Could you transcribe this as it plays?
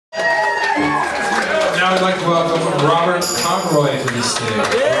like to welcome Robert Conroy to the stage. Robert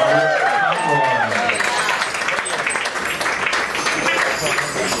Conroy.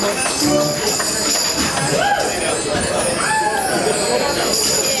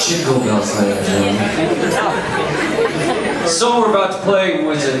 Jingle bells, ladies and gentlemen. The song we're about to play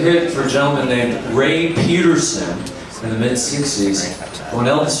was a hit for a gentleman named Ray Peterson in the mid-60s. When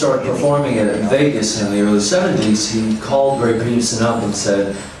Elvis started performing it in Vegas in the early 70s, he called Ray Peterson up and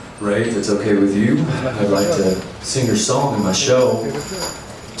said, "Ray, if it's okay with you, I'd like to sing your song in my show."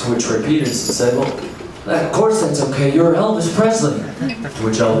 To which Ray Peterson said, "Well, of course that's okay, you're Elvis Presley." To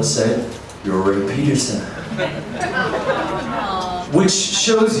which Elvis said, "You're Ray Peterson." Which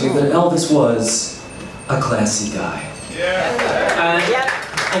shows you that Elvis was a classy guy. And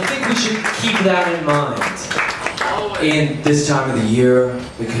I think we should keep that in mind in this time of the year,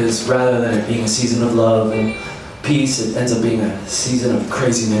 because rather than it being a season of love and peace, it ends up being a season of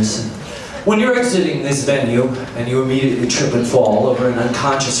craziness. And when you're exiting this venue and you immediately trip and fall over an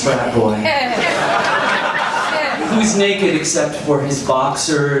unconscious frat boy who's naked except for his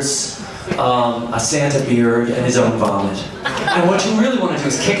boxers, a Santa beard, and his own vomit. And what you really want to do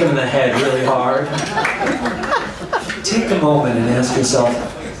is kick him in the head really hard. Take a moment and ask yourself,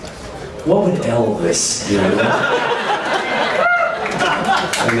 what would Elvis do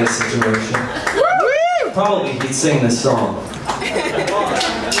in this situation? Probably he'd sing this song.